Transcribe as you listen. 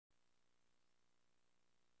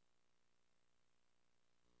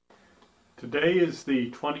Today is the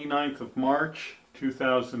 29th of March,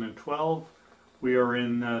 2012. We are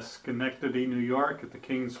in Schenectady, New York at the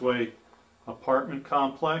Kingsway apartment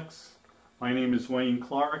complex. My name is Wayne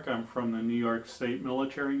Clark. I'm from the New York State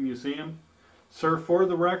Military Museum. Sir, for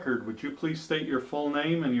the record, would you please state your full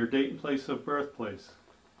name and your date and place of birth, please?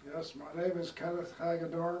 Yes, my name is Kenneth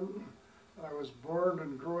Hagadorn. I was born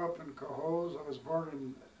and grew up in Cohoes. I was born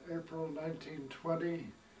in April 1920.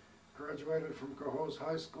 Graduated from Cohoes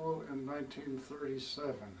High School in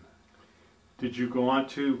 1937. Did you go on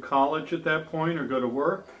to college at that point or go to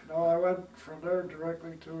work? No, I went from there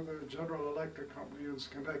directly to the General Electric Company in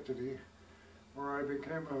Schenectady, where I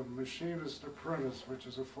became a machinist apprentice, which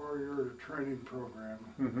is a 4-year training program.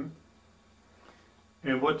 Mm-hmm.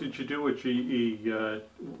 And what did you do at GE?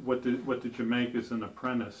 What did you make as an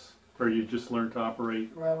apprentice? Or you just learned to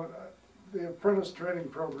operate? Well, the apprentice training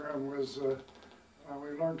program was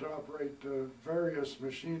we learned to operate various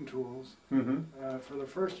machine tools. Mm-hmm. For the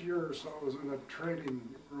first year or so I was in a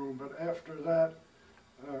training room, but after that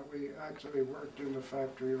we actually worked in the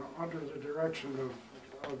factory under the direction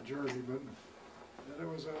of journeymen. And it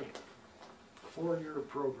was a 4-year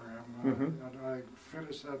program, mm-hmm. and I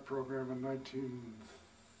finished that program in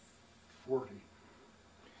 1940.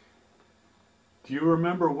 Do you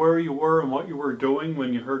remember where you were and what you were doing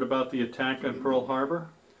when you heard about the attack on Pearl Harbor?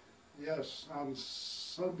 Yes, on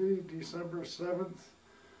Sunday, December 7th,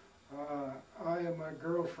 I and my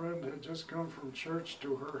girlfriend had just come from church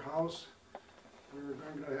to her house. We were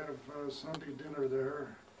going to have Sunday dinner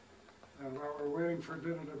there, and while we were waiting for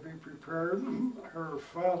dinner to be prepared, her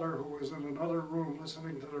father, who was in another room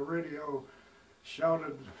listening to the radio,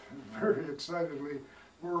 shouted very excitedly,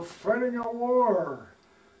 "We're fighting a war!"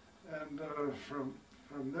 And from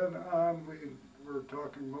then on, we were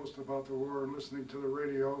talking most about the war and listening to the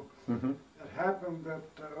radio. Mm-hmm. It happened that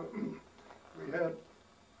we had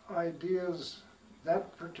ideas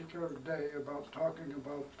that particular day about talking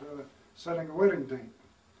about setting a wedding date.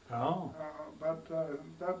 Oh. But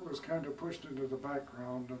that was kind of pushed into the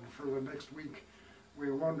background, and for the next week we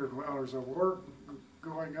wondered, well, there's a war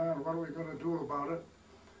going on, what are we going to do about it?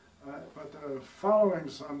 But the following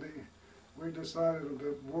Sunday we decided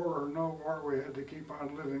that war or no war, we had to keep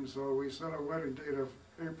on living, so we set a wedding date of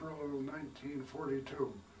April of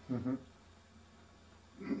 1942.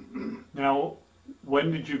 Mm-hmm. Now,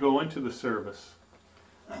 when did you go into the service?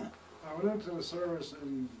 I went into the service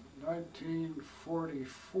in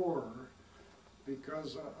 1944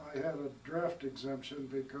 because I had a draft exemption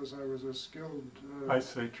because I was a skilled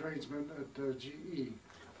tradesman at GE.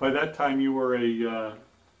 By that time you were a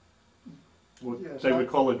what yes, they would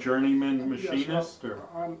call a journeyman machinist? Yes,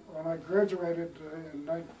 when I graduated in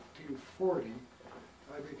 1940,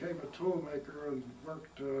 I became a tool maker and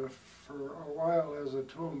worked for a while as a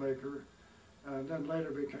tool maker, and then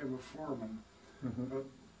later became a foreman. Mm-hmm. But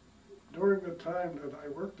during the time that I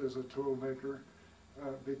worked as a tool maker,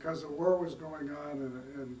 because the war was going on,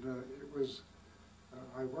 and it was,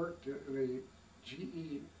 I worked in a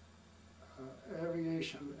GE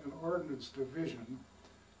Aviation and Ordnance Division.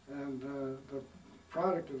 And the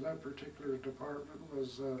product of that particular department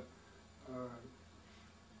was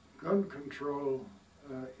gun control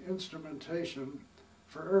instrumentation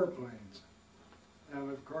for airplanes. And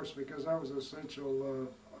of course, because that was essential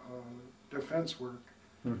defense work,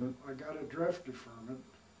 mm-hmm. I got a draft deferment.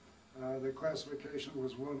 The classification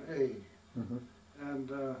was 1A. Mm-hmm.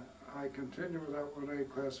 And I continued with that 1A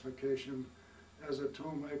classification as a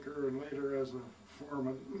toolmaker and later as a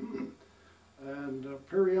foreman. And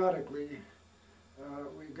periodically,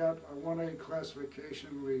 we got a 1A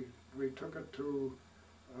classification. We took it to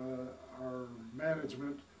our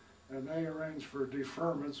management, and they arranged for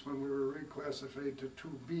deferments when we were reclassified to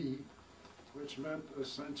 2B, which meant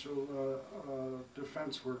essential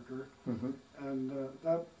defense worker. Mm-hmm. And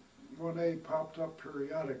that 1A popped up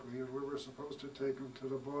periodically, and we were supposed to take them to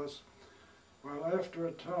the boss. Well, after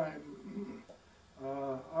a time,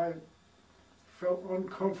 I felt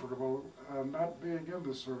uncomfortable not being in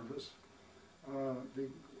the service.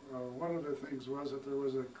 One of the things was that there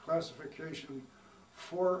was a classification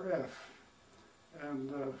 4F, and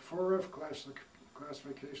 4F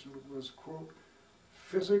classification was, quote,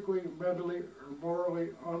 physically, mentally, or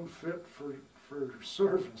morally unfit for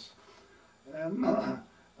service. And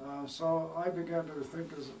so I began to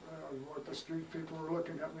think as what the street people were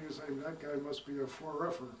looking at me and saying, that guy must be a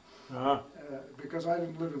 4F-er. Uh-huh. Because I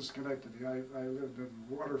didn't live in Schenectady. I lived in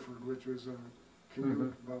Waterford, which was a commute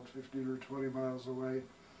mm-hmm. about 15 or 20 miles away.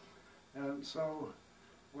 And so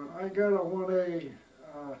when I got a 1A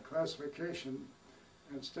classification,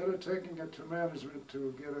 instead of taking it to management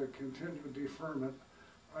to get a continued deferment,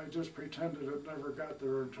 I just pretended it never got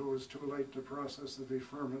there until it was too late to process the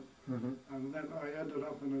deferment. Mm-hmm. And then I ended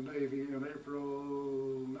up in the Navy in April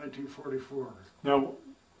 1944. Now,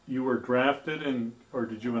 you were drafted, or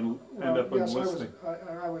did you end up Yes, enlisting?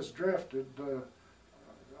 I was drafted.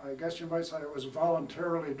 I guess you might say I was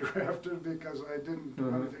voluntarily drafted because I didn't do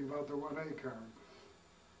anything about the 1A card.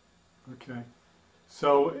 Okay.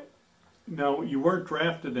 So, now, you weren't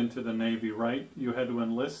drafted into the Navy, right? You had to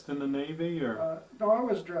enlist in the Navy, or? No, I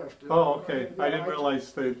was drafted. Oh, okay. I didn't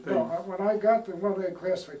realize they... No, when I got the 1A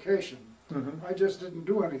classification, Mm-hmm. I just didn't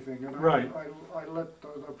do anything, and Right. I let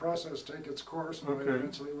the process take its course, and Okay. I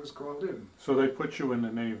eventually was called in. So they put you in the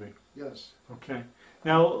Navy. Yes. Okay.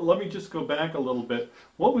 Now, let me just go back a little bit.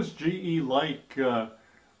 What was GE like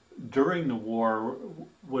during the war?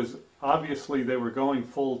 Was obviously they were going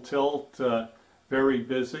full tilt, very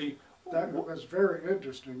busy. That was very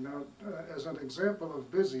interesting. Now, as an example of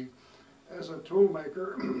busy, as a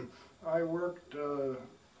toolmaker, I worked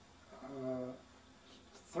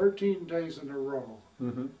 13 days in a row.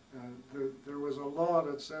 Mm-hmm. There was a law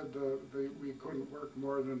that said we couldn't work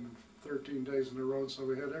more than 13 days in a row, so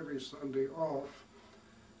we had every Sunday off.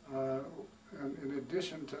 And in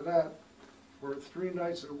addition to that, for 3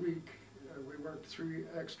 nights a week, we worked 3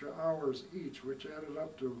 extra hours each, which added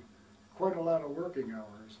up to quite a lot of working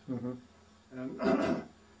hours. Mm-hmm.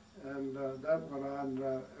 And that went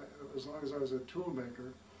on as long as I was a tool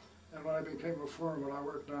maker. And when I became a foreman, I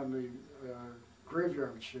worked on the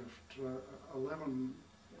graveyard shift, 11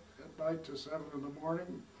 at night to 7 in the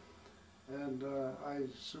morning. And I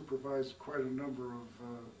supervised quite a number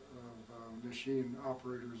of machine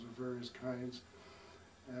operators of various kinds.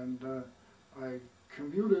 And I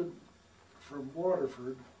commuted from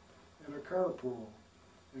Waterford in a carpool.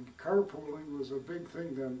 And carpooling was a big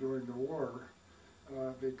thing then during the war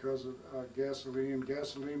because of gasoline.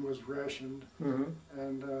 Gasoline was rationed, Mm-hmm.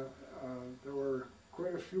 and there were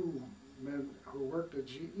quite a few men who worked at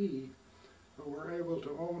GE who were able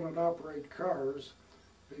to own and operate cars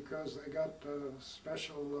because they got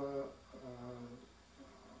special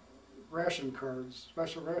ration cards,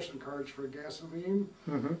 special ration cards for gasoline,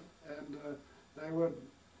 Mm-hmm. and they would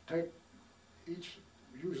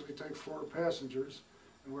usually take 4 passengers,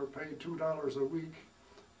 and were paid $2 a week,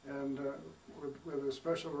 and with a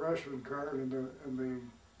special ration card and the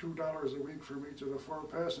 $2 a week from each of the 4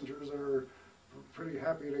 passengers, they were pretty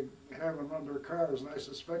happy to have them on their cars, and I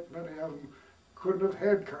suspect many of them couldn't have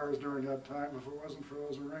had cars during that time if it wasn't for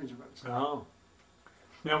those arrangements. Oh.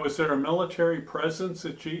 Now, was there a military presence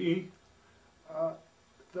at GE?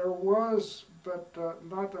 There was, but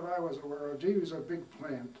not that I was aware of. GE was a big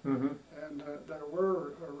plant, Mm-hmm. and there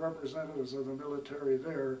were representatives of the military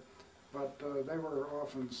there, but they were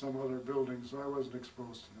off in some other building, so I wasn't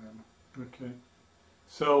exposed to them. Okay.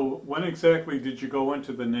 So, when exactly did you go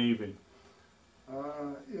into the Navy?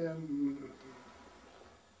 In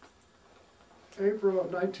April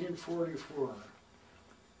of 1944,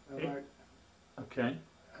 and Okay.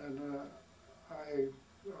 I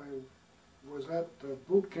was at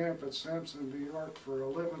boot camp at Sampson, New York for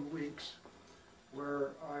 11 weeks,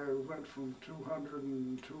 where I went from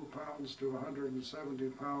 202 pounds to 170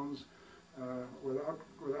 pounds without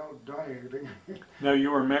dieting. Now,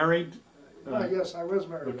 you were married? Yes, I was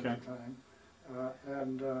married Okay. at the time.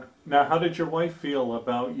 Now, how did your wife feel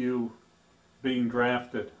about you being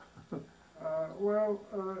drafted?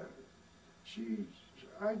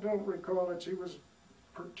 I don't recall that she was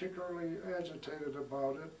particularly agitated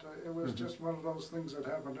about it. It was just one of those things that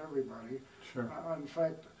happened to everybody. Sure. In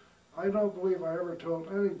fact, I don't believe I ever told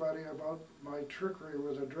anybody about my trickery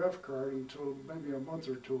with a draft card until maybe a month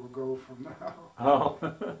or 2 ago from now. Oh.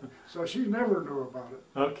 So she never knew about it.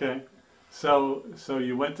 Okay. So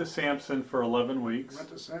you went to Sampson for 11 weeks. Went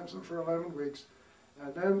to Sampson for 11 weeks,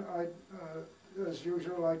 and then as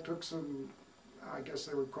usual, I took some, I guess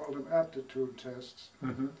they would call them aptitude tests.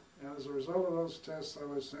 Mm-hmm. And as a result of those tests, I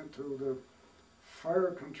was sent to the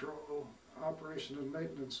Fire Control Operation and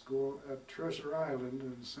Maintenance School at Treasure Island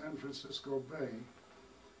in San Francisco Bay.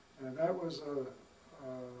 And that was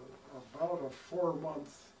about a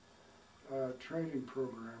 4-month training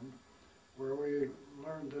program where we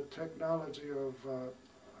learned the technology of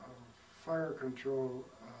fire control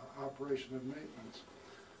operation and maintenance.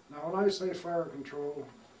 Now, when I say fire control,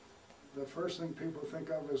 the first thing people think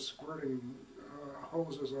of is squirting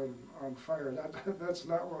hoses on fire. That's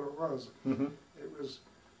not what it was. Mm-hmm. It was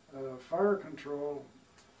fire control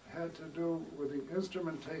had to do with the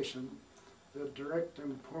instrumentation that directed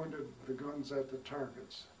and pointed the guns at the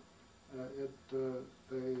targets.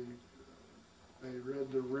 They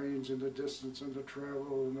read the range and the distance and the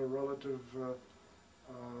travel and the relative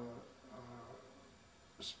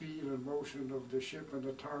speed and motion of the ship and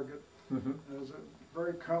the target. Mhm. It was a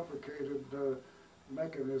very complicated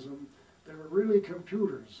mechanism. They were really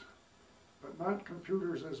computers, but not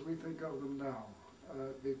computers as we think of them now,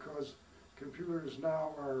 because computers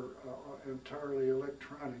now are entirely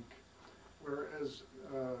electronic, whereas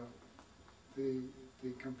the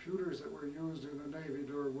computers that were used in the Navy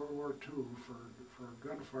during World War II for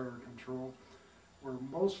gunfire control were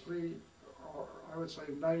mostly, I would say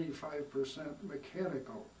 95%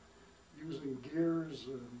 mechanical, using gears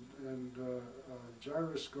and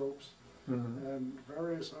gyroscopes and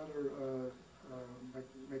various other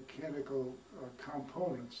mechanical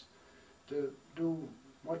components to do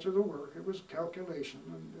much of the work. It was calculation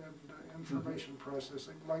and information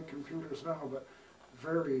processing, like computers now, but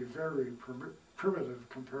very, very primitive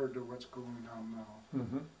compared to what's going on now.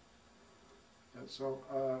 And so,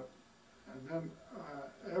 and then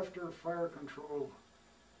after fire control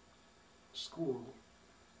school,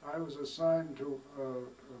 I was assigned to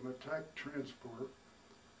an attack transport.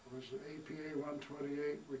 It was APA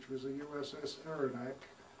 128, which was a USS Arenac.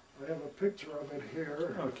 I have a picture of it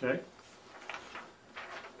here. Okay.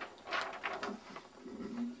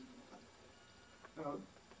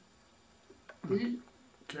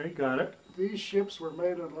 Okay, got it. These ships were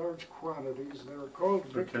made in large quantities. They were called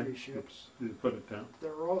victory ships. You put it down.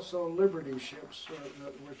 There were also Liberty ships,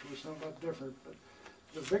 which were somewhat different. But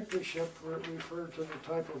the victory ship referred to the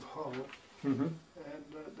type of hull. And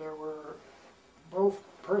there were both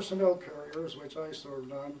personnel carriers, which I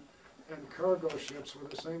served on, and cargo ships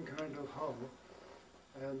with the same kind of hull.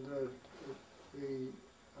 And the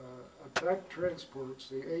attack transports,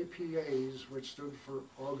 the APAs, which stood for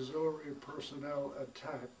Auxiliary Personnel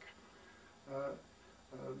Attack,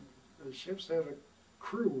 the ships had a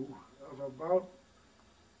crew of about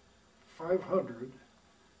 500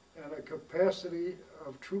 and a capacity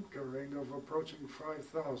of troop carrying of approaching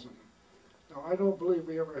 5,000. Now, I don't believe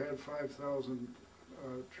we ever had 5,000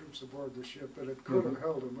 troops aboard the ship, but it could have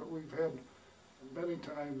held them. But we've had many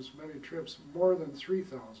times, many trips, more than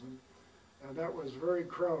 3,000, and that was very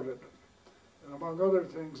crowded. And among other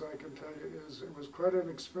things I can tell you is it was quite an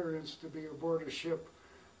experience to be aboard a ship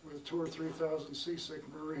with 2,000 or 3,000 seasick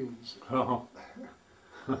Marines. Oh.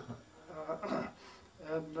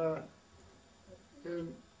 And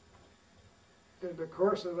in the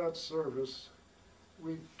course of that service,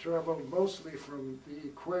 we traveled mostly from the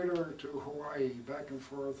equator to Hawaii, back and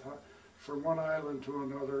forth, from one island to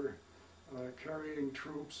another, carrying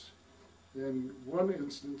troops, in one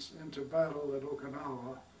instance into battle at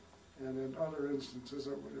Okinawa, and in other instances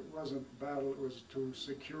it wasn't battle, it was to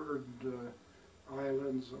secured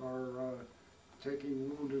islands or taking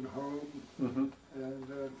wounded home, and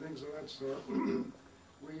things of that sort.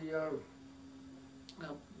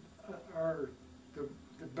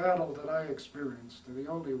 The battle that I experienced, and the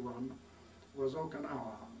only one, was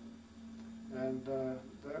Okinawa, and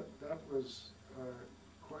that was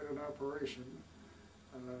quite an operation.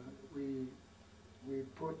 We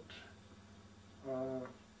put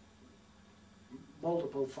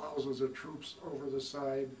multiple thousands of troops over the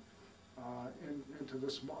side into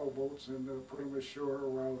the small boats and put them ashore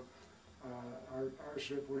while our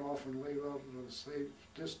ship went off and laid out at a safe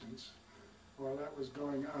distance while that was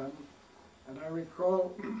going on. And I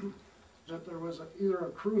recall that there was either a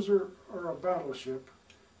cruiser or a battleship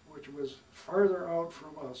which was farther out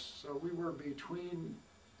from us, so we were between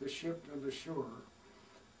the ship and the shore.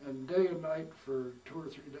 And day and night for 2 or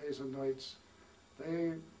 3 days and nights,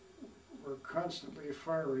 they were constantly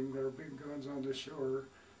firing their big guns on the shore,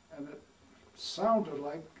 and it sounded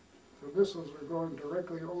like the missiles were going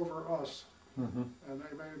directly over us, and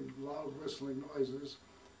they made loud whistling noises.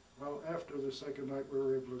 Well, after the second night, we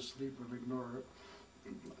were able to sleep and ignore it.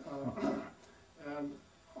 And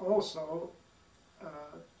also,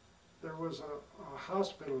 there was a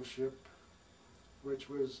hospital ship which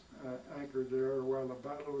was anchored there while the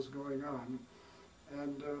battle was going on.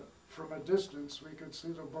 And from a distance, we could see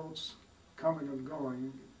the boats coming and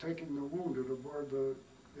going, taking the wounded aboard the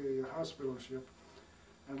hospital ship.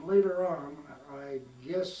 And later on, I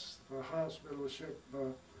guess the hospital ship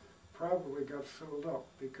probably got filled up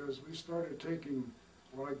because we started taking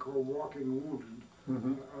what I call walking wounded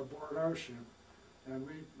aboard our ship. And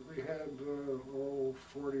we had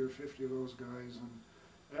 40 or 50 of those guys.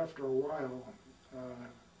 And after a while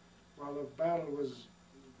the battle was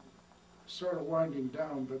sort of winding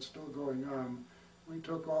down but still going on, we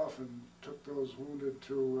took off and took those wounded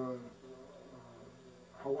to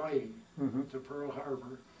Hawaii, to Pearl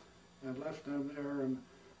Harbor, and left them there and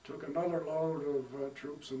took another load of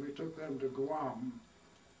troops, and we took them to Guam.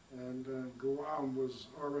 And Guam was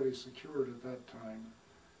already secured at that time.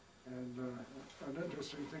 And an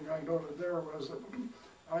interesting thing I noted there was that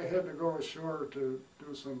I had to go ashore to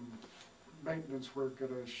do some maintenance work at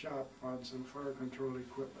a shop on some fire control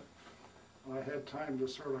equipment. I had time to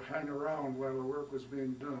sort of hang around while the work was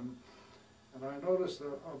being done, and I noticed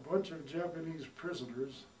a bunch of Japanese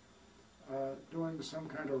prisoners doing some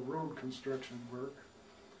kind of road construction work,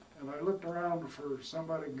 and I looked around for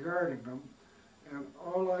somebody guarding them, and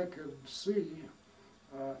all I could see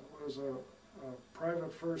was a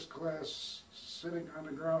private first class sitting on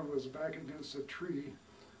the ground, was back against a tree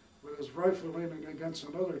with his rifle leaning against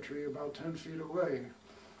another tree about 10 feet away.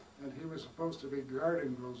 And he was supposed to be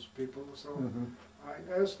guarding those people. So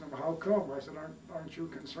I asked him, how come? I said, aren't you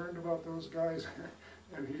concerned about those guys?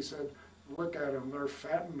 And he said, look at them, they're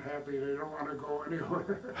fat and happy, they don't want to go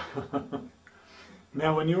anywhere.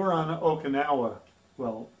 Now, when you were on Okinawa,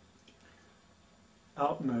 well,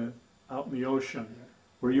 out in the ocean, Yeah.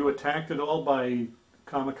 were you attacked at all by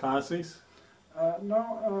kamikazes?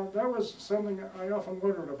 No, that was something I often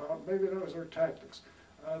wondered about. Maybe that was their tactics.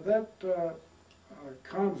 That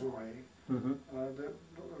convoy that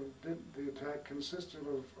did the attack consisted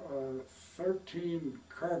of 13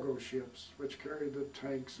 cargo ships, which carried the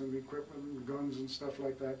tanks and equipment and guns and stuff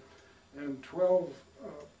like that, and 12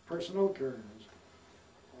 personnel carriers,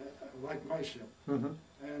 like my ship.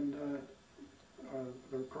 And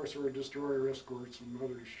of course there were destroyer escorts and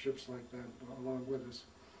other ships like that along with us.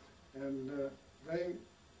 And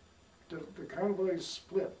the convoy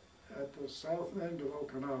split at the south end of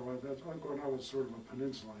Okinawa. Okinawa is sort of a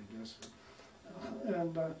peninsula, I guess.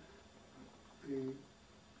 And the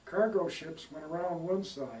cargo ships went around one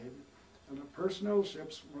side, and the personnel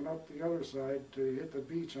ships went up the other side to hit the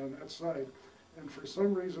beach on that side. And for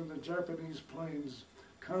some reason, the Japanese planes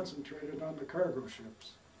concentrated on the cargo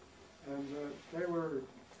ships. And there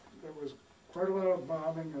was quite a lot of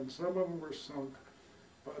bombing, and some of them were sunk.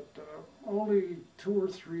 But only 2 or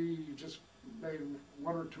 3 just made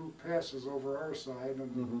 1 or 2 passes over our side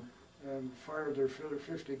and fired their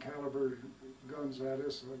 50 caliber guns at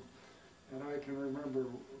us. And I can remember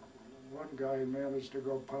one guy managed to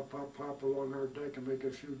go pop, pop, pop along our deck and make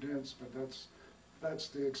a few dents, but that's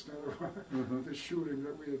the extent of the shooting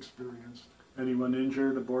that we experienced. Anyone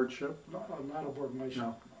injured aboard ship? No, not aboard my ship. No.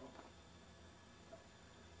 No.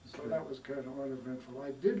 So that was kind of uneventful.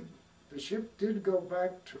 The ship did go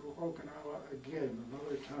back to Okinawa again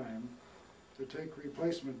another time to take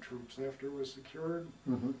replacement troops after it was secured.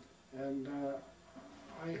 And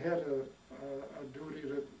I had a duty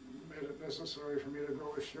that made it necessary for me to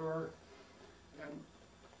go ashore. And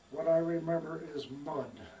what I remember is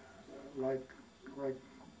mud, like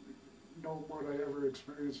no mud I ever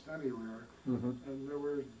experienced anywhere. And there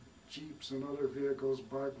were jeeps and other vehicles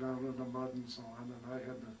bogged down in the mud and so on, and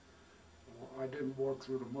I didn't walk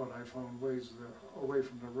through the mud. I found ways away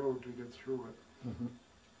from the road to get through it.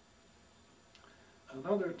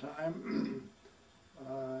 Another time,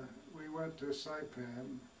 we went to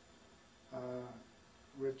Saipan,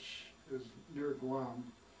 which is near Guam,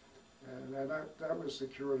 and that was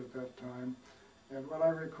secured at that time. And what I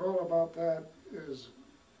recall about that is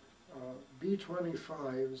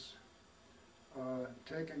B-25s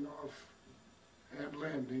taking off and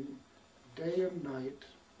landing day and night,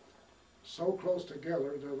 so close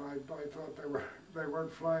together that I thought they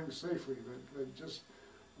weren't flying safely. They just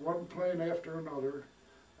one plane after another,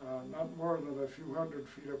 not more than a few hundred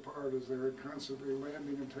feet apart, as they were constantly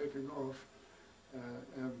landing and taking off.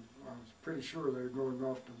 And I was pretty sure they were going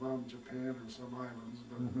off to bomb Japan or some islands,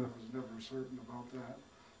 but I was never certain about that.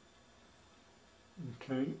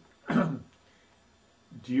 Okay.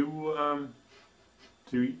 Do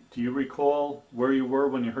you recall where you were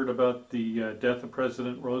when you heard about the death of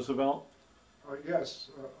President Roosevelt? Yes,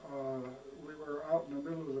 we were out in the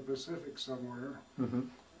middle of the Pacific somewhere,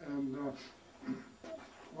 and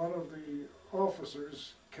one of the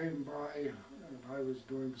officers came by, and I was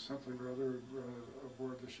doing something or other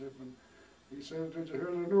aboard the ship, and he said, "Did you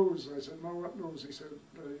hear the news?" I said, "No, what news?" He said,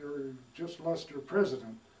 "You just lost your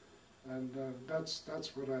president," and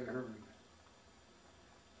that's what I heard.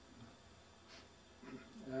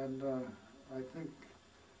 And I think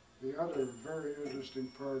the other very interesting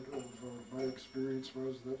part of my experience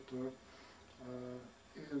was that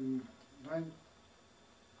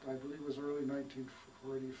I believe it was early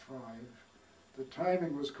 1945, the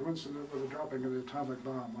timing was coincident with the dropping of the atomic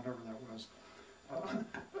bomb, whatever that was.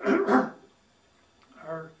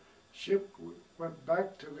 Our ship went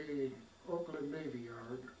back to the Oakland Navy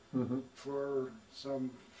Yard for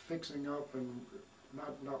some fixing up and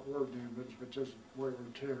not war damage, but just wear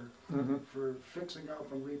and tear, for fixing up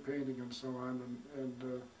and repainting and so on,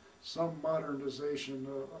 and some modernization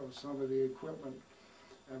of some of the equipment.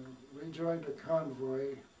 And we joined a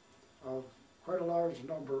convoy of quite a large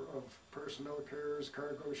number of personnel carriers,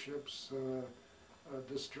 cargo ships,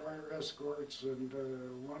 destroyer escorts, and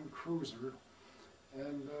one cruiser.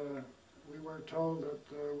 And we were told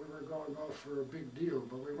that we were going off for a big deal,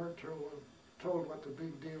 but we weren't told what the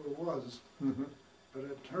big deal was. Mm-hmm. But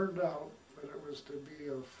it turned out that it was to be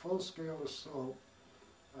a full-scale assault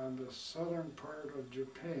on the southern part of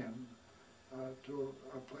Japan to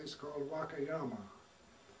a place called Wakayama.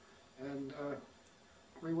 And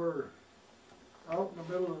we were out in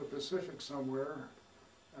the middle of the Pacific somewhere,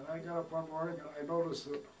 and I got up one morning and I noticed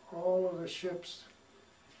that all of the ships,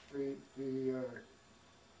 the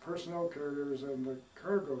personnel carriers and the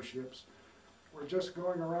cargo ships, were just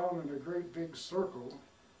going around in a great big circle,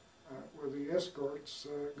 with the escorts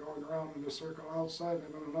going around in a circle outside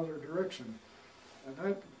them in another direction. And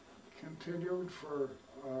that continued for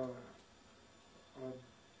a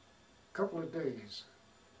couple of days.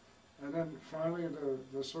 And then finally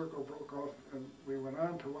the circle broke off and we went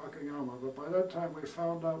on to Okinawa. But by that time we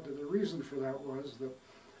found out that the reason for that was that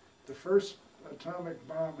the first atomic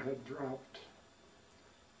bomb had dropped,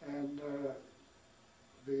 and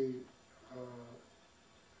the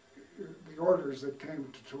orders that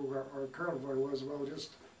came to our convoy was, well,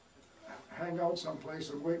 just hang out someplace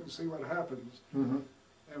and wait and see what happens. Mm-hmm.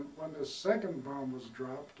 And when the second bomb was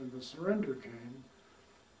dropped and the surrender came,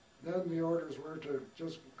 then the orders were to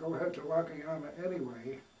just go ahead to Okinawa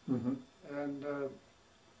anyway. Mm-hmm. And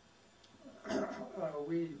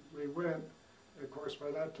we went. Of course,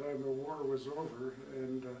 by that time the war was over,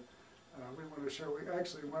 and we went ashore. We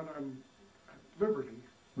actually went on Liberty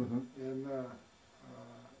Mm-hmm. in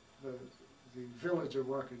the village of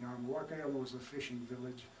Wakayama. Wakayama was a fishing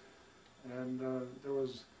village, and that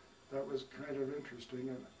was kind of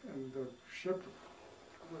interesting. And the ship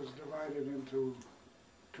was divided into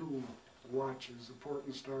two watches, the port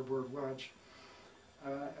and starboard watch.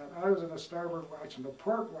 And I was in the starboard watch, and the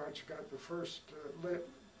port watch got the first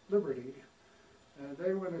Liberty. And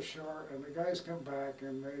they went ashore, and the guys come back,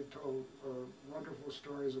 and they told wonderful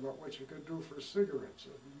stories about what you could do for cigarettes.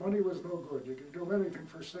 Money was no good. You could do anything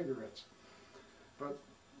for cigarettes. But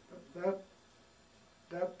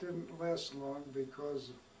that didn't last long,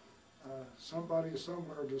 because somebody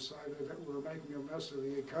somewhere decided that we were making a mess of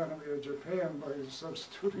the economy of Japan by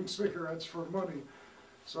substituting cigarettes for money.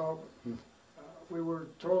 So we were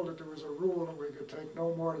told that there was a rule that we could take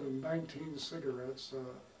no more than 19 cigarettes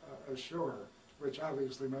ashore, which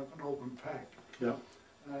obviously meant an open pack. Yeah.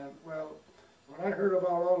 And well, when I heard about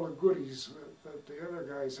all the goodies that the other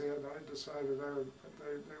guys had, I decided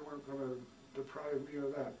they weren't going to deprive me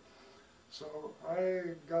of that. So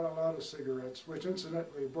I got a lot of cigarettes, which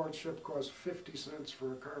incidentally aboard ship cost 50 cents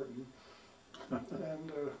for a carton.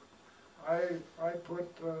 And I put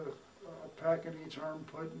a pack in each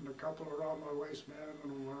armpit and a couple around my waistband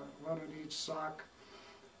and one in each sock.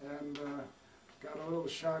 And got a little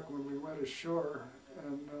shock when we went ashore,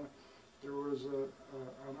 and there was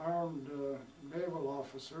an armed naval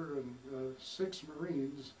officer and 6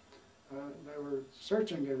 Marines. They were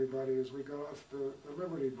searching everybody as we got off the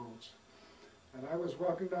Liberty boats. And I was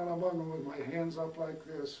walking down among them with my hands up like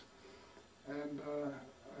this, and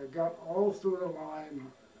I got all through the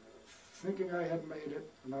line thinking I had made it,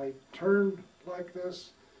 and I turned like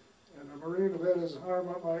this, and the Marine had his arm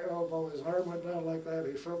on my elbow, his arm went down like that,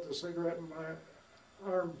 he felt the cigarette in my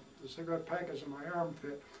arm, the cigarette package in my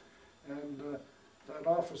armpit, and that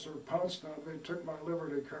officer pounced on me, took my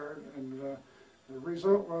Liberty card, and the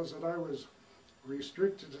result was that I was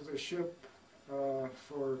restricted to the ship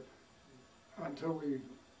until we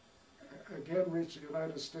again reached the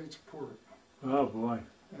United States port. Oh boy.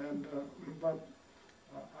 And but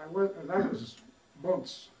I went, and that was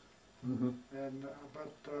months. Mm-hmm. And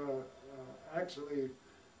actually,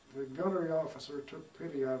 the gunnery officer took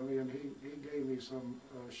pity on me, and he gave me some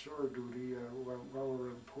shore duty while we were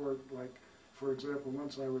in port. Like, for example,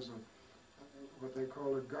 once I was what they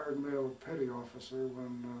call a guard mail petty officer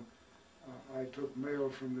when I took mail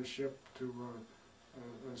from the ship to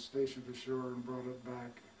a station ashore and brought it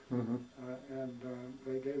back. Mm-hmm. And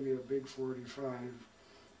they gave me a big .45,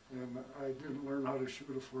 and I didn't learn how to shoot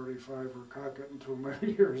a .45 or cock it until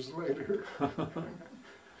many years later.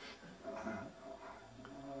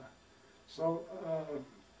 So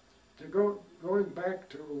going back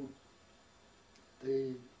to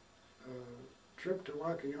the trip to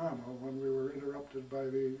Okinawa, when we were interrupted by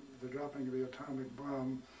the dropping of the atomic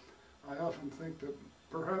bomb, I often think that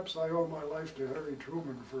perhaps I owe my life to Harry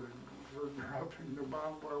Truman for dropping the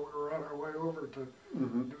bomb while we were on our way over to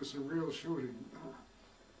do some real shooting.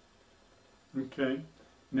 Okay.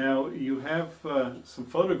 Now you have some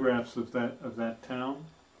photographs of that town.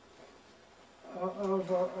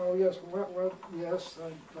 Oh, yes, yes,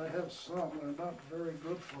 I have some, they're not very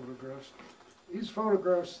good photographs. These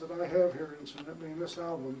photographs that I have here, incidentally, in this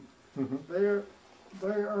album, Mm-hmm.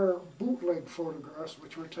 they are bootleg photographs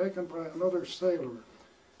which were taken by another sailor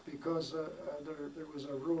because there was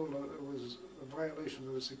a rule, it was a violation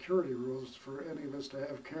of the security rules for any of us to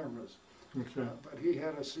have cameras. Okay. But he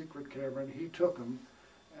had a secret camera and he took them.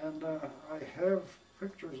 And I have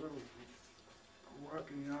pictures of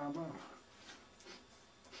Okinawa.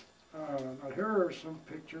 Now here are some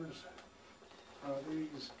pictures of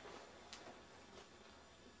these.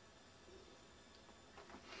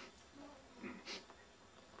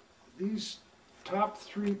 These top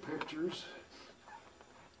three pictures.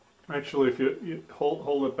 Actually, if you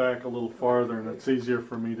hold it back a little farther, and it's easier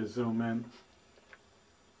for me to zoom in.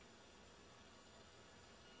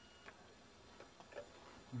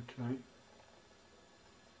 Okay.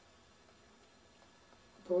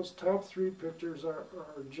 Those top three pictures are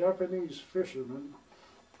Japanese fishermen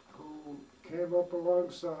who came up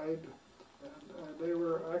alongside and they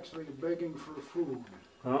were actually begging for food.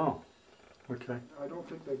 Oh, okay. I don't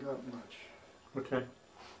think they got much. Okay.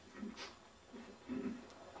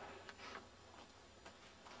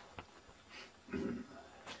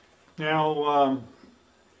 Now,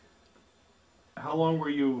 how long were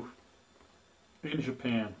you in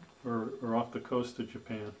Japan, or off the coast of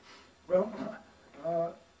Japan? Well,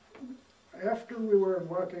 after we were in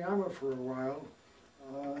Okinawa for a while,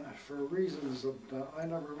 for reasons that I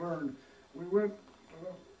never learned, we went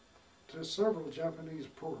to several Japanese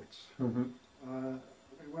ports. Mm-hmm.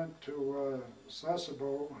 We went to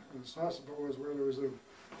Sasebo, and Sasebo is where there was a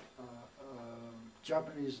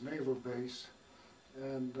Japanese naval base,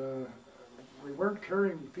 and we weren't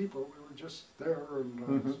carrying people, we were just there,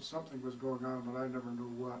 and something was going on, but I never knew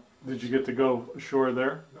what. Did you get to go ashore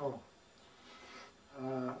there? No.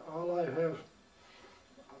 All I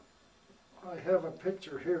have a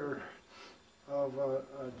picture here of a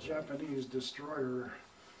Japanese destroyer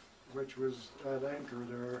which was at anchor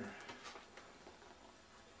there.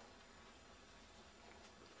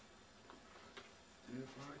 If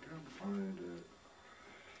I can find it.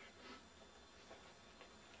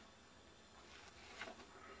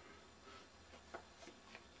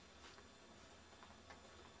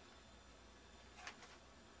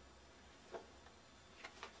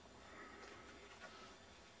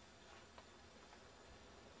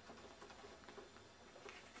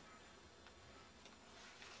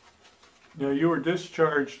 Now, you were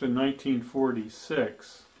discharged in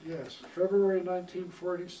 1946. Yes, February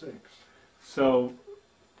 1946. So,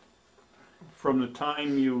 from the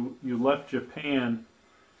time you left Japan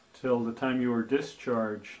till the time you were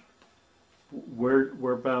discharged,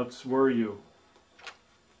 whereabouts were you?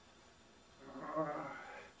 From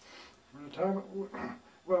the time,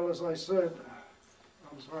 well, as I said,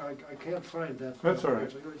 I'm sorry, I can't find that. That's all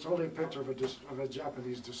right. It's only a picture of a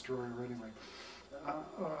Japanese destroyer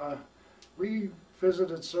anyway. We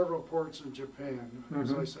visited several ports in Japan,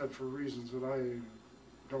 as I said, for reasons that I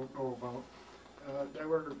don't know about. There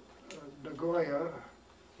were Nagoya,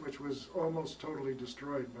 which was almost totally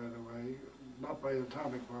destroyed, by the way, not by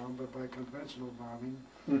atomic bomb, but by conventional bombing.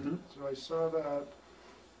 Mm-hmm. So I saw that,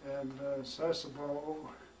 and Sasebo,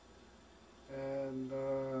 and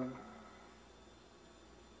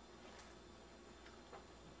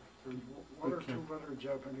one or two other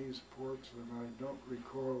Japanese ports, and I don't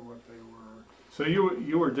recall what they were. So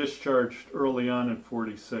you were discharged early on in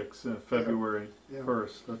 46, February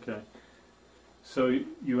 1st. Okay. So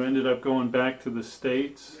you ended up going back to the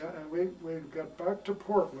States? Yeah, and we got back to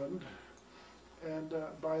Portland, and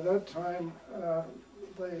by that time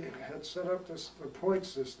they had set up the point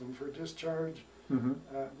system for discharge. Mm-hmm.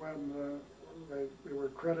 When we were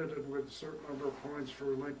credited with a certain number of points for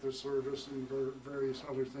length of service and various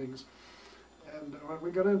other things. And when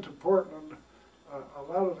we got into Portland, a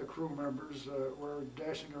lot of the crew members were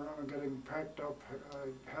dashing around and getting packed up,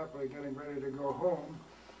 happily getting ready to go home.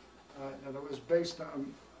 And it was based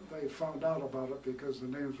on, they found out about it because the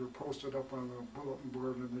names were posted up on the bulletin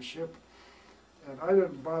board in the ship. And I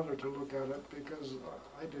didn't bother to look at it because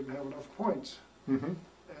I didn't have enough points. Mm-hmm.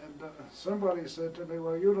 And somebody said to me,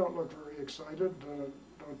 well, you don't look very excited.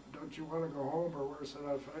 Don't you want to go home or worse to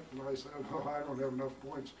that effect? And I said, oh, I don't have enough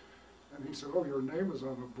points. And he said, oh, your name is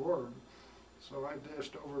on the board. So I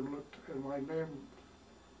dashed over and looked, and my name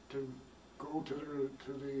to go to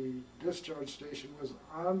the discharge station was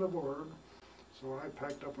on the board. So I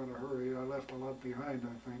packed up in a hurry. I left a lot behind,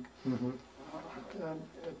 I think. Mm-hmm. And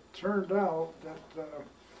it turned out that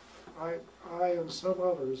I and some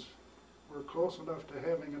others were close enough to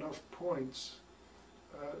having enough points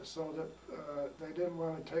so that they didn't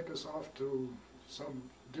want to take us off to some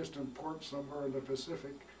distant port somewhere in the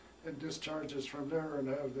Pacific and discharge us from there and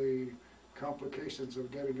have the complications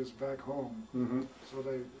of getting us back home. Mm-hmm. So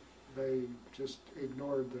they just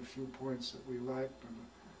ignored the few points that we lacked,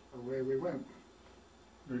 and away we went.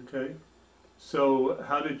 Okay. So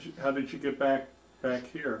how did you get back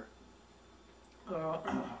here?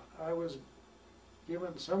 I was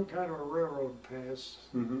given some kind of a railroad pass,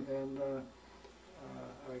 Mm-hmm. and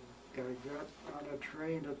I got on a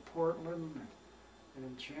train at Portland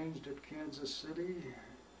and changed at Kansas City,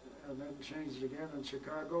 and then changed again in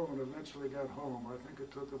Chicago, and eventually got home. I think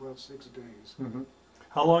it took about 6 days. Mm-hmm.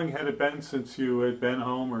 How long had it been since you had been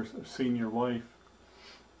home or seen your wife?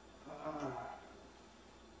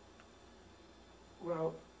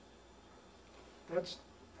 Well, that's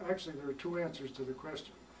actually, there are two answers to the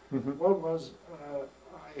question. Mm-hmm. One was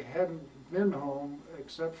I hadn't been home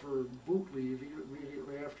except for boot leave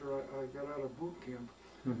immediately after I got out of boot camp.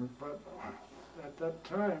 Mm-hmm. But at that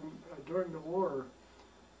time, during the war,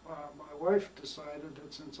 my wife decided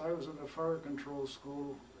that since I was in a fire control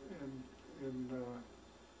school in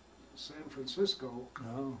San Francisco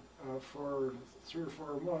Oh. for 3 or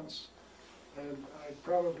 4 months, and I'd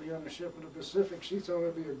probably be on a ship in the Pacific, she thought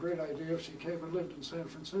it'd be a great idea if she came and lived in San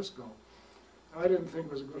Francisco. I didn't think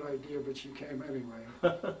it was a good idea, but she came anyway.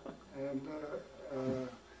 And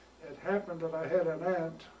it happened that I had an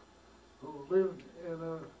aunt who lived in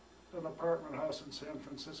an apartment house in San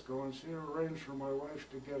Francisco, and she arranged for my wife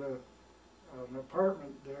to get an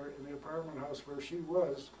apartment there in the apartment house where she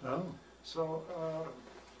was. Oh. So,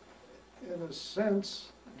 in a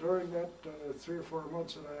sense, during that 3 or 4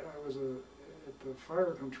 months that I was at the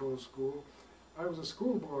fire control school, I was a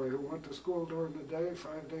schoolboy who went to school during the day,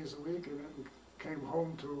 5 days a week, and then came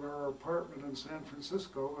home to our apartment in San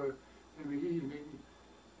Francisco in the evening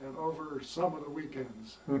and over some of the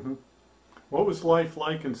weekends. Mm-hmm. What was life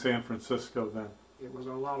like in San Francisco then? It was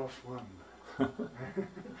a lot of fun.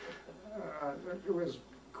 It was,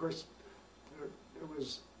 of course, it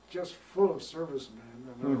was just full of servicemen,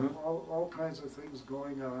 and there Mm-hmm. were all kinds of things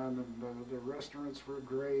going on, and the restaurants were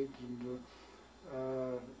great, and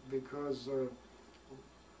because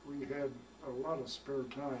we had a lot of spare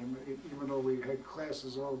time, even though we had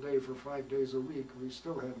classes all day for 5 days a week, we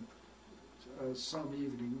still had some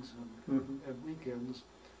evenings Mm-hmm. and weekends.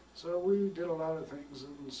 So we did a lot of things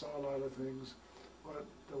and saw a lot of things. But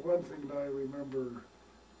the one thing that I remember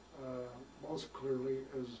most clearly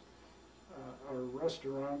is a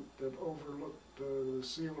restaurant that overlooked the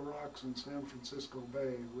Seal Rocks in San Francisco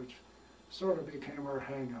Bay, which sort of became our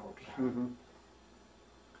hangout. Mm-hmm.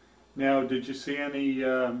 Now, did you see any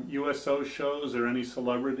USO shows or any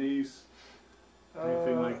celebrities?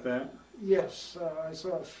 Anything like that? Yes, I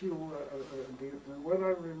saw a few. What I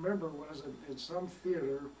remember was in some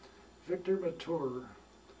theater, Victor Mature,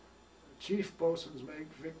 Chief Bosun's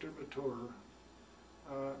Mate Victor Mature,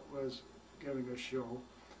 was giving a show,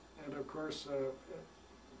 and of course,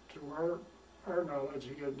 to our knowledge,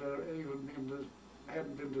 he had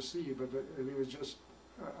hadn't been to sea, but he was just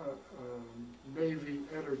a Navy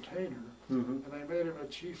entertainer, Mm-hmm. and they made him a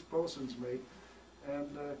Chief Bosun's Mate, and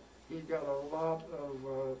he got a lot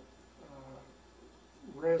of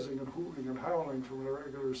razzing and hooting and howling from the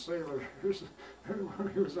regular sailors when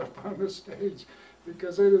he was up on the stage,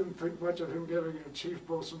 because they didn't think much of him getting a Chief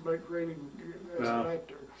Bosun Mate rating as an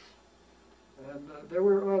actor. And there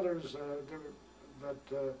were others,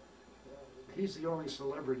 but he's the only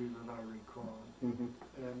celebrity that I recall. Mm-hmm.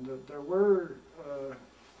 And there were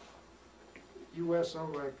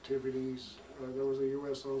USO activities. There was a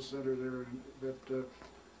USO center there, but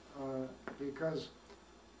because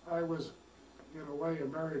I was, in a way, a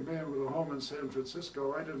married man with a home in San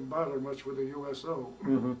Francisco, I didn't bother much with the USO.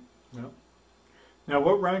 Mm-hmm. Yeah. Now,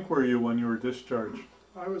 what rank were you when you were discharged?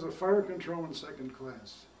 I was a fire controlman 2nd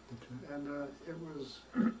class, Okay. and it was,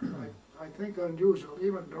 I think, unusual,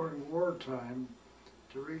 even during wartime,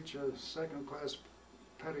 to reach a 2nd class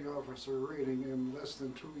petty officer rating in less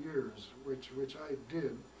than 2 years, which I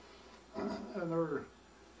did. And there were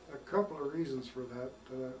a couple of reasons for that.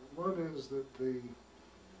 One is that the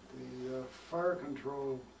fire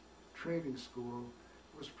control training school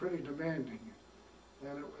was pretty demanding,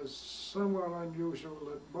 and it was somewhat unusual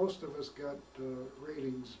that most of us got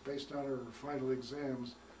ratings based on our final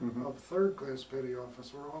exams Mm-hmm. of 3rd class petty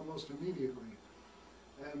officer almost immediately.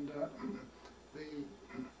 And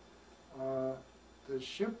the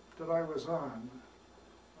ship that I was on,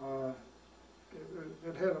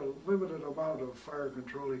 it had a limited amount of fire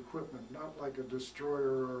control equipment, not like a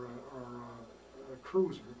destroyer or a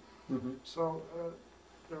cruiser. Mm-hmm. So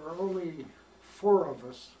there were only 5 of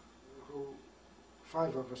us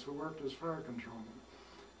who worked as fire controlmen.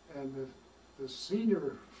 And the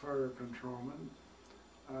senior fire controlman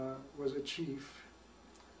was a chief,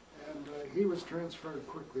 and he was transferred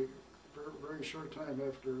quickly, very short time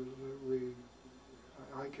after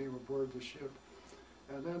I came aboard the ship.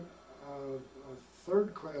 And then a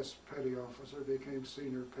third-class petty officer became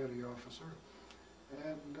senior petty officer,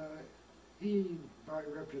 and he, by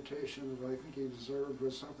reputation, that I think he deserved,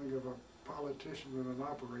 was something of a politician and an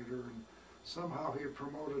operator, and somehow he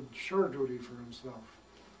promoted shore duty for himself.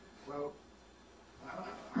 Well,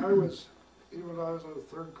 I was, even though I was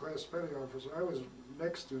a third-class petty officer, I was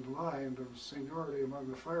next in line of seniority among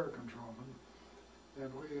the fire controlmen,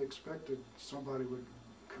 and we expected somebody would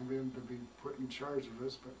come in to be put in charge of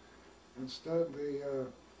us, but instead the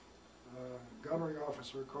gunnery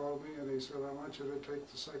officer called me and he said, I want you to take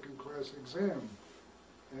the second-class exam.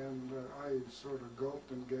 And I sort of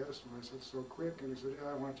gulped and gasped, and I said, so quick? And he said,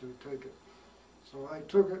 yeah, I want you to take it. So I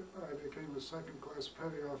took it, I became a second-class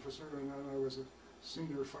petty officer, and then I was a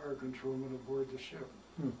senior fire controlman aboard the ship.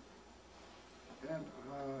 And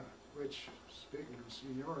which, speaking of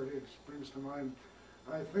seniority, it brings to mind,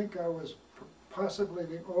 I think I was possibly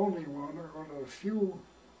the only one, or one of a few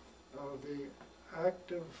of the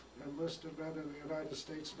active enlisted men in the United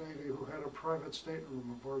States Navy who had a private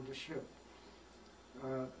stateroom aboard the ship.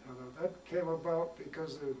 That came about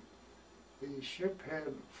because the ship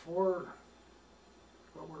had 4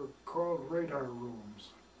 what were called radar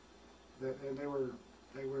rooms, and they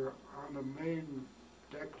were on the main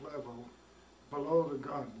deck level below the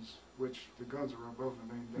guns, which the guns were above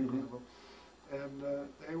the main deck level, and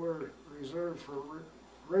they were reserved for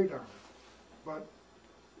radar. But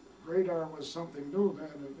radar was something new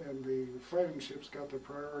then, and the fighting ships got the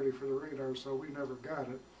priority for the radar, so we never got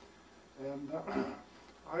it. And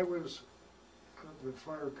I was the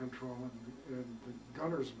fire controlman, and the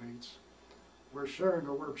gunner's mates were sharing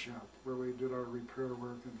a workshop where we did our repair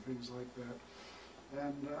work and things like that.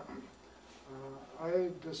 And I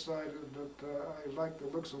decided that I liked the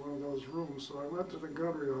looks of one of those rooms, so I went to the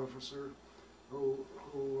gunnery officer who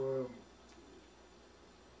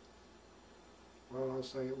well, I'll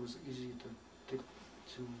say it was easy to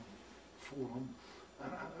fool him.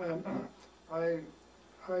 And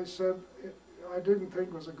I said I didn't think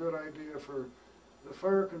it was a good idea for the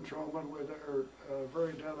fire controlmen with their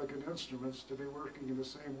very delicate instruments to be working in the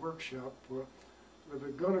same workshop with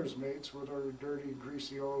the gunner's mates with our dirty,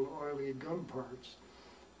 greasy, old, oily gun parts.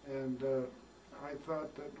 And I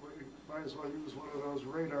thought that we might as well use one of those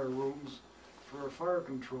radar rooms for a fire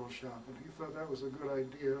control shop, and he thought that was a good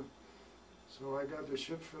idea. So I got the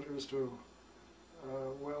ship fitters to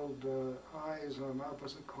weld eyes on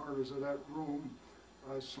opposite corners of that room.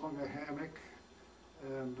 I slung a hammock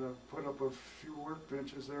and put up a few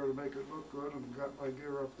workbenches there to make it look good, and got my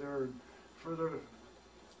gear up there. And for the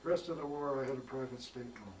rest of the war, I had a private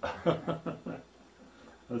stateroom.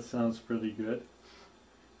 That sounds pretty good.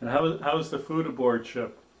 And how was the food aboard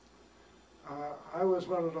ship? I was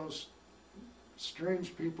one of those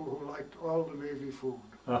strange people who liked all the Navy food.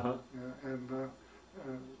 Uh-huh.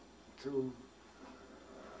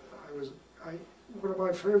 One of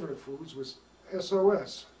my favorite foods was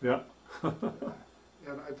SOS. Yeah.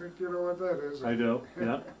 And I think you know what that is. I do,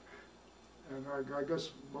 yeah. And I guess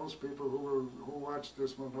most people who watch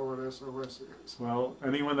this will know what SOS is. Well,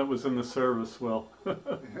 anyone that was in the service will.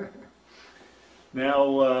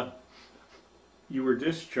 Now, you were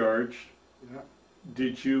discharged. Yeah.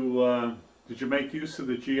 Did you make use of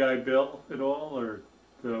the GI Bill at all, or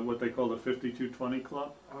what they call the 5220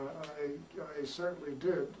 Club? I certainly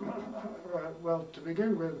did. Well, to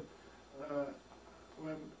begin with,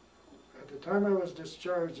 at the time I was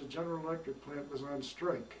discharged, the General Electric plant was on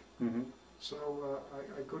strike. Mm-hmm. So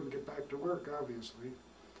I couldn't get back to work, obviously.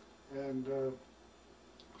 And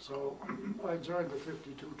so I joined the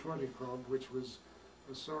 5220 Club, which was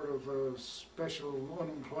a sort of a special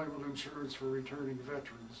unemployment insurance for returning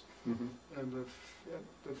veterans. Mm-hmm. And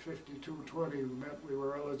the 5220 meant we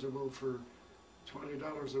were eligible for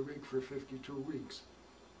 $20 a week for 52 weeks.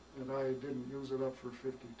 And I didn't use it up for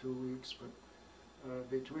 52 weeks, but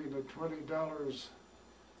between the $20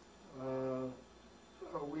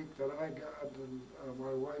 a week that I got and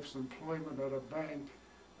my wife's employment at a bank,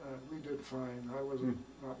 we did fine. I wasn't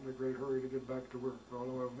not in a great hurry to get back to work,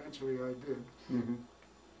 although eventually I did. Mm-hmm.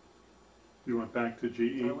 You went back to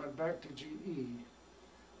GE? I went back to GE,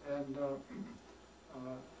 and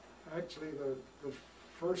actually the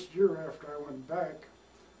first year after I went back,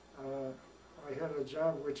 I had a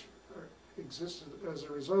job which existed as a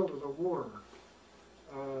result of the war.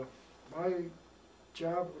 My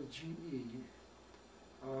job with GE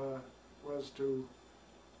was to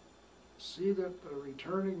see that the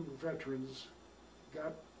returning veterans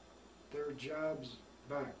got their jobs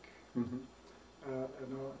back. Mm-hmm.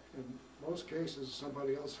 In most cases,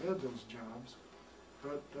 somebody else had those jobs,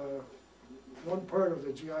 but one part of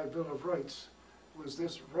the GI Bill of Rights was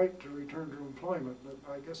this right to return to employment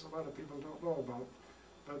that I guess a lot of people don't know about.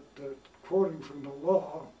 But quoting from the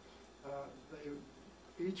law,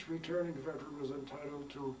 each returning veteran was entitled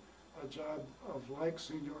to a job of like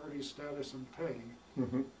seniority, status, and pay,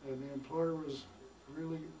 Mm-hmm. and the employer was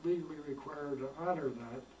really legally required to honor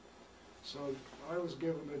that. So I was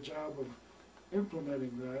given the job of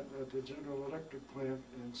implementing that at the General Electric plant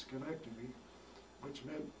in Schenectady, which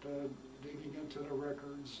meant digging into the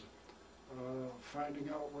records, finding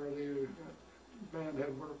out where the man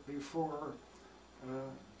had worked before,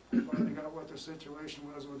 finding out what the situation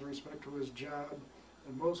was with respect to his job.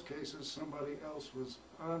 In most cases, somebody else was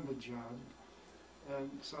on the job. And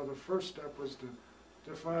so the first step was to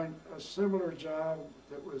find a similar job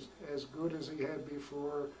that was as good as he had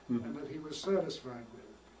before, Mm-hmm. and that he was satisfied with.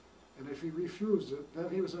 And if he refused it, then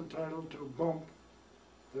he was entitled to bump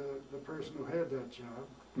the person who had that job.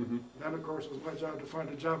 Mm-hmm. Then, of course, it was my job to find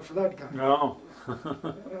a job for that guy. Oh.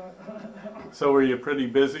 So were you pretty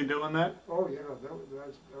busy doing that? Oh, yeah,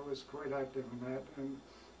 that was quite active in that. And,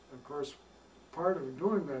 of course, part of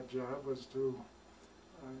doing that job was to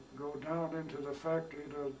go down into the factory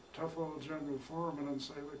to tough old general foreman and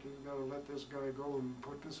say, look, you've got to let this guy go and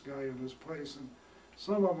put this guy in his place. And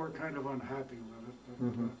some of them were kind of unhappy with it, but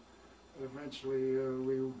Mm-hmm. eventually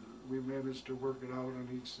we managed to work it out in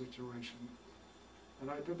each situation.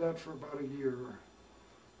 And I did that for about a year,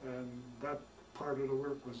 and that part of the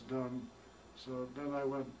work was done. So then I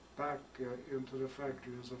went back into the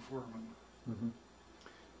factory as a foreman. Mm-hmm.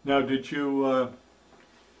 Now, did you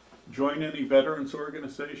join any veterans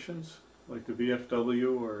organizations, like the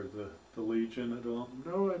VFW or the Legion at all?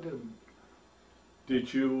 No, I didn't.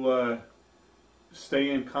 Did you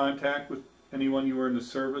stay in contact with anyone you were in the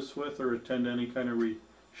service with, or attend any kind of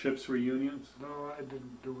ship's reunions? No, I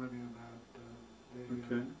didn't do any of that.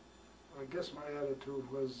 Okay. I guess my attitude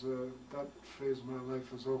was that phase of my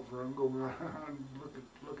life is over. I'm going on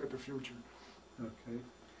look at the future. Okay.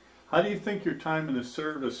 How do you think your time in the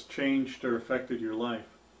service changed or affected your life?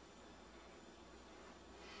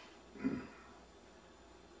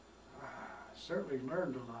 Certainly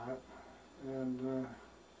learned a lot, and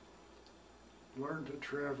learned to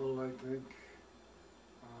travel, I think,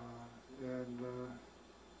 and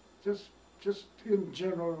just in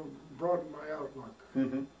general broadened my outlook.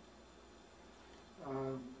 Mm-hmm.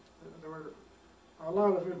 There were a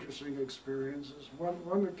lot of interesting experiences.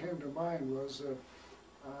 One that came to mind was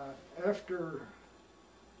after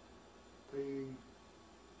I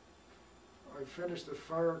finished the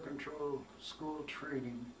fire control school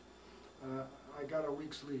training, I got a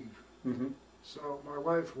week's leave. Mm-hmm. So my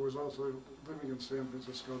wife was also living in San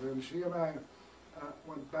Francisco then. She and I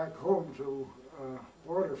went back home to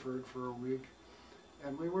Waterford for a week,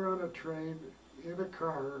 and we were on a train in a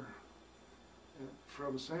car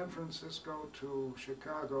from San Francisco to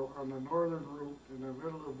Chicago on the northern route in the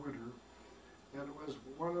middle of winter. And it was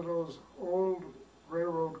one of those old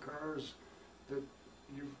railroad cars that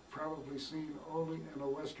you've probably seen only in a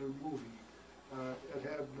Western movie. It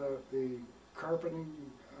had the carpeting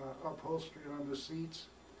upholstery on the seats.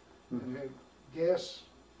 Mm-hmm. It had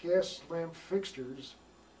gas lamp fixtures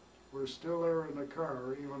were still there in the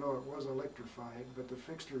car, even though it was electrified, but the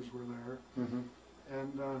fixtures were there. Mm-hmm.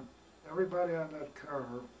 And everybody on that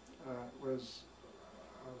car was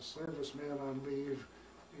a serviceman on leave,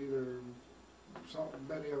 either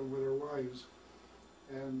many of them with their wives.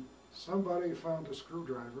 And somebody found a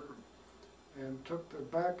screwdriver and took the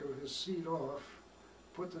back of his seat off,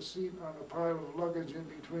 put the seat on a pile of luggage in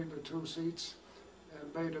between the two seats,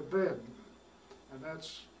 and made a bed. And that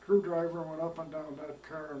screwdriver went up and down that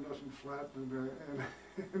car, nothing flat, and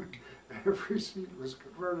every seat was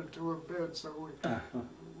converted to a bed. So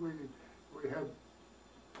we had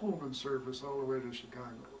Pullman service all the way to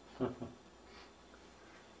Chicago.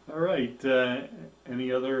 All right.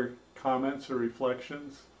 Any other comments or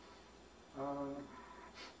reflections?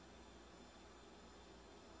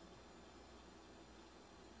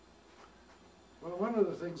 Well, one of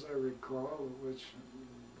the things I recall, which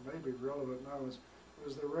may be relevant now,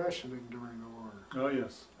 was the rationing during the war. Oh,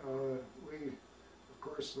 yes. Of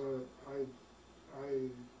course, I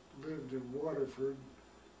lived in Waterford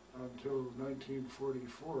until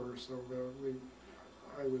 1944, so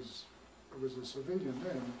I was a civilian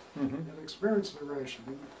then, Mm-hmm. and experienced the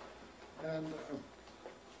rationing. And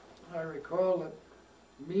I recall that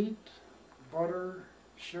meat, butter,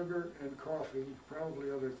 sugar, and coffee, probably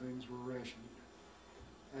other things, were rationed.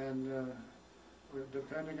 And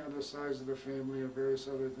depending on the size of the family and various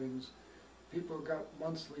other things, people got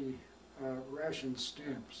monthly ration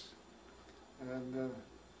stamps. And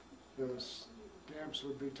the stamps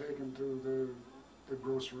would be taken to the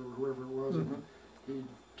grocer or whoever it was, and he'd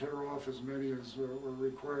tear off as many as were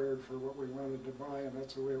required for what we wanted to buy, and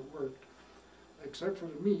that's the way it worked. Except for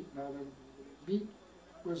the meat. Now the meat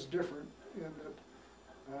was different in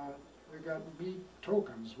that we got meat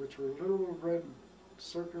tokens, which were little red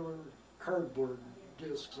circular cardboard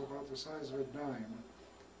discs about the size of a dime.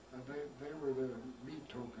 They were the meat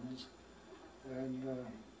tokens, and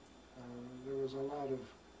there was a lot of,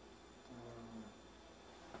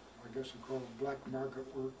 I guess you call it black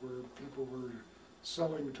market work, where people were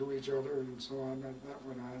selling to each other and so on. That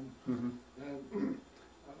went on. And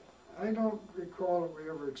I don't recall that we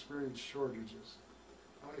ever experienced shortages.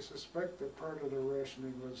 I suspect that part of the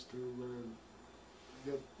rationing was to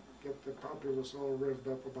get the populace all revved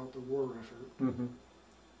up about the war effort,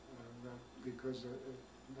 because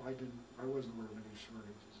I wasn't aware of any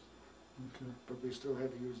shortages. Okay. But we still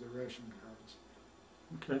had to use the ration cards.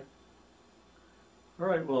 Okay. All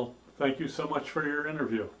right, well, thank you so much for your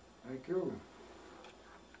interview. Thank you.